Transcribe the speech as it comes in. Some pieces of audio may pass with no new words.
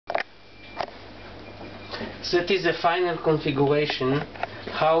That is the final configuration,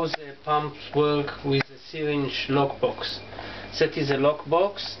 how the pumps work with the syringe lockbox. That is a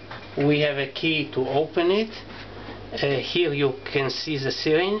lockbox. We have a key to open it. Here you can see the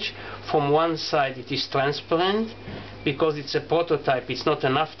syringe. From one side it is transparent. Because it's a prototype, it's not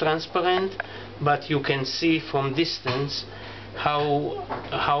enough transparent, but you can see from distance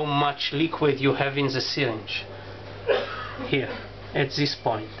how much liquid you have in the syringe. Here, at this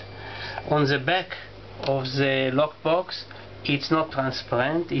point. On the back of the lockbox, it's not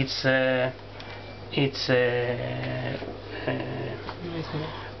transparent. It's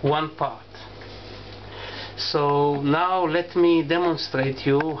one part. So now let me demonstrate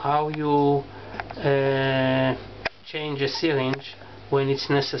you how you change a syringe when it's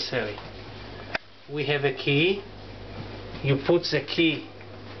necessary. We have a key. You put the key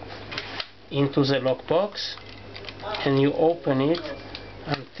into the lockbox and you open it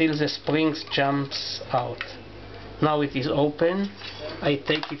until the springs jumps out. Now it is open. I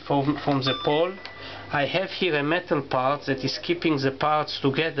take it from the pole. I have here a metal part that is keeping the parts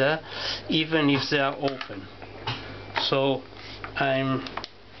together even if they are open. So I'm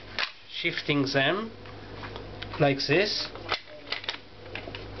shifting them like this,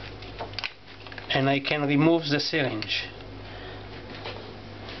 and I can remove the syringe.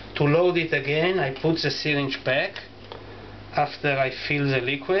 To load it again, I put the syringe back. After I fill the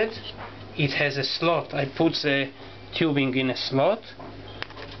liquid, it has a slot. I put the tubing in a slot,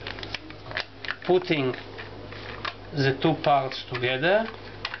 putting the two parts together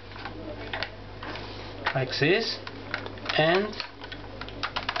like this, and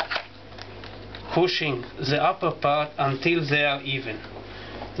pushing the upper part until they are even.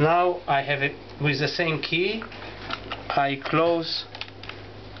 Now I have it with the same key. I close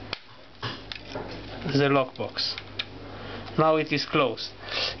the lockbox. Now it is closed.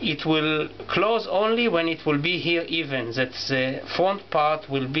 It will close only when it will be here even, that the front part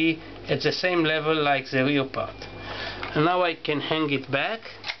will be at the same level like the rear part. And now I can hang it back,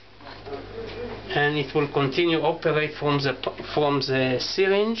 and it will continue to operate from the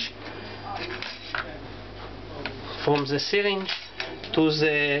syringe to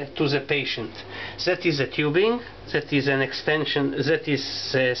the patient. That is a tubing, that is an extension, that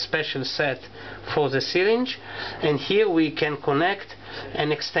is a special set for the syringe, and here we can connect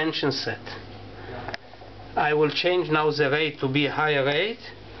an extension set. I will change now the rate to be a higher rate,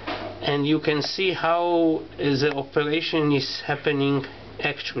 and you can see how the operation is happening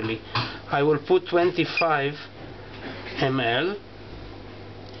actually. I will put 25 ml.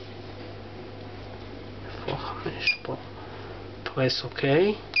 Press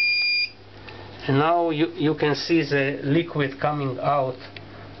OK, and now you can see the liquid coming out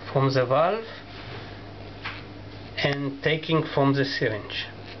from the valve and taking from the syringe.